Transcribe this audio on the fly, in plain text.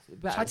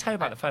Should I tell you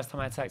about the first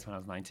time I had sex when I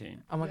was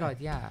 19? Oh my God,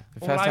 yeah.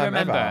 All I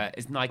remember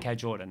is Nike Air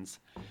Jordans.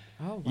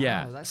 Oh wow,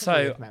 Yeah. that's a So,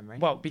 weird memory.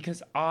 well,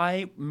 because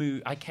I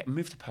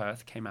moved to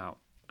Perth, came out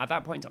at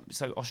that point.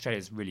 So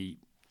Australia's really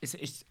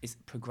it's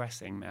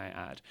progressing, may I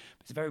add.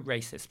 It's a very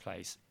racist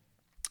place.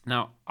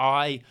 Now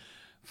I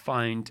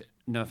find,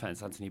 no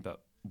offense, Anthony,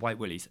 but white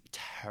willies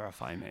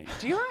terrify me.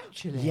 Do you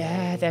actually?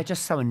 Yeah, they're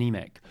just so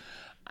anemic.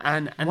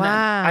 And Wow. then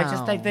I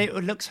just they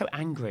look so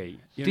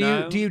angry. You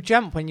Do you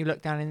jump when you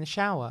look down in the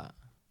shower?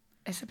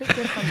 It's a bit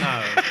different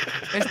though.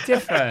 It's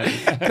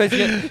different.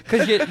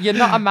 Because you're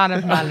not a man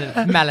of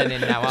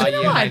melanin now, are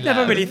you? I've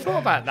never really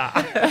thought about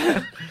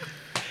that.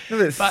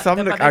 Some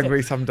look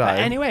angry, some don't. But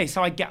anyway,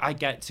 so I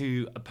get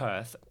to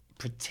Perth,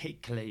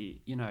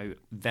 particularly,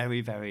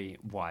 very, very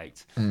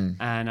white.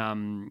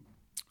 And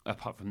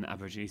apart from the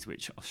Aborigines,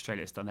 which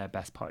Australia's done their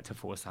best part to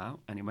force out.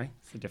 Anyway,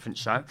 it's a different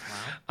show.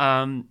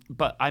 Wow.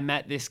 But I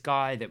met this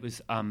guy that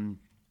was...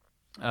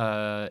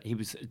 he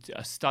was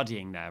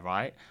studying there,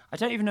 right? I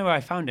don't even know where I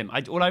found him.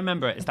 All I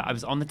remember is that I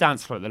was on the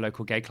dance floor at the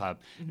local gay club.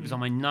 It was on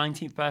my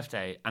 19th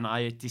birthday, and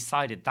I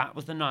decided that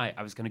was the night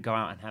I was going to go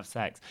out and have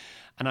sex.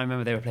 And I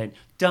remember they were playing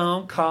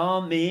 "Don't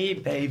Call Me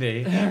Baby."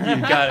 You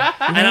got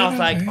it. And I was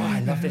like, "Oh, I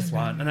love this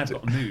one," and I've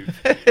got to move.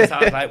 And so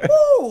I was like,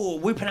 "Woo!"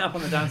 whooping it up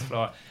on the dance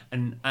floor,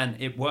 and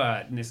it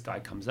worked. And this guy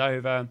comes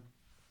over.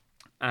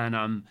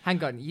 And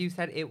hang on, you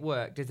said it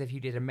worked as if you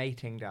did a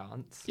mating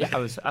dance. Yeah, I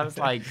was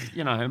like,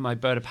 my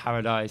bird of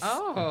paradise.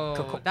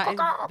 Oh,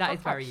 that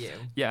is very you.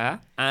 Yeah,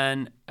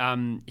 and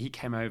he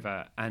came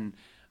over, and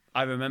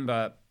I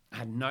remember I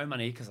had no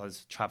money because I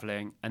was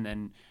traveling, and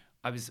then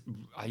I used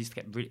to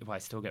get really, I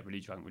still get really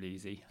drunk really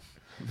easy.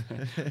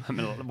 I'm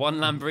in one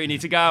Lamborghini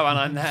to go, and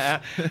I'm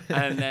there,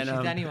 and then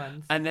She's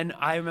anyone's. And then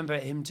I remember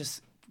him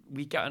just.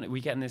 We get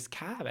in this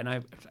cab, and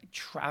I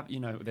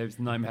like there's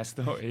nightmare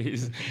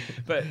stories,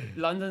 but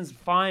London's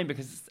fine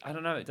because I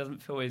don't know, it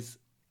doesn't feel as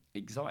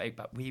exotic.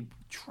 But we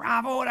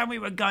travelled and we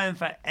were going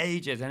for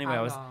ages. Anyway,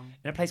 I was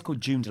in a place called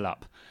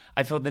Joondalup.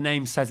 I feel the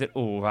name says it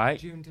all, right?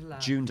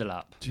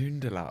 Joondalup.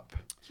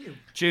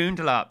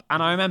 Joondalup.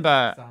 And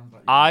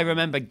I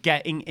remember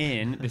getting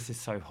in. This is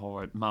so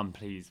horrid. Mum,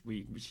 please.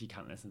 She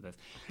can't listen to this.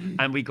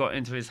 And we got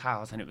into his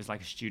house, and it was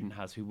like a student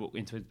house. We walked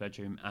into his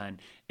bedroom, and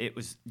it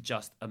was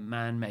just a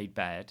man-made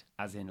bed,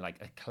 as in like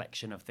a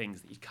collection of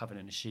things that he'd covered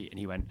in a sheet. And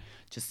he went,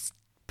 "Just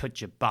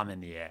put your bum in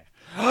the air."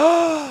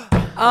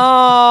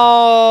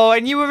 Oh,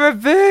 and you were a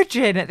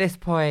virgin at this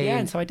point. Yeah,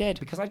 and so I did,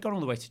 because I'd gone all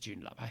the way to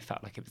Joondalup. I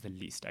felt like it was the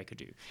least I could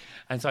do.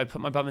 And so I put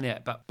my bum in the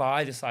air, but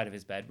by the side of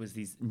his bed was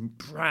these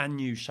brand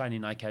new shiny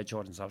Nike Air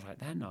Jordans. I was like,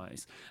 they're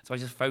nice. So I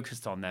just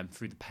focused on them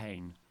through the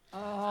pain.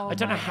 Oh, I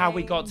don't know how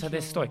we got to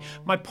this story.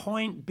 My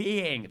point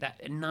being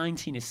that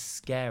 19 is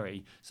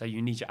scary, so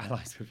you need your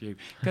allies with you.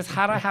 Because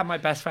had I had my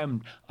best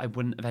friend, I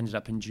wouldn't have ended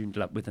up in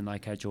Joondalup with the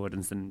Nike Air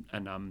Jordans and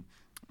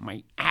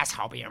my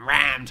asshole being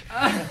rammed.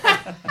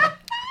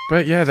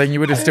 But yeah, then you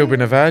would have still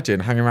been a virgin,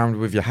 hanging around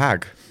with your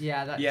hag.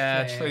 Yeah,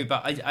 that's true.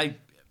 But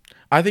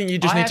I think you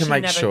just need to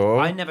make sure.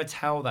 I never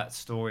tell that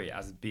story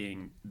as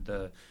being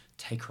the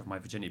taker of my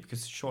virginity,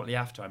 because shortly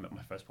after I met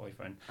my first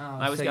boyfriend,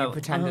 I was you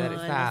pretended that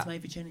it's I that. lost my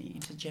virginity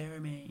to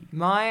Jeremy.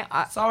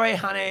 Sorry,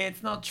 honey,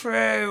 it's not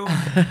true.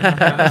 It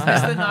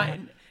was the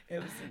night.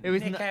 It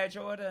was Nick Air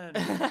Jordan.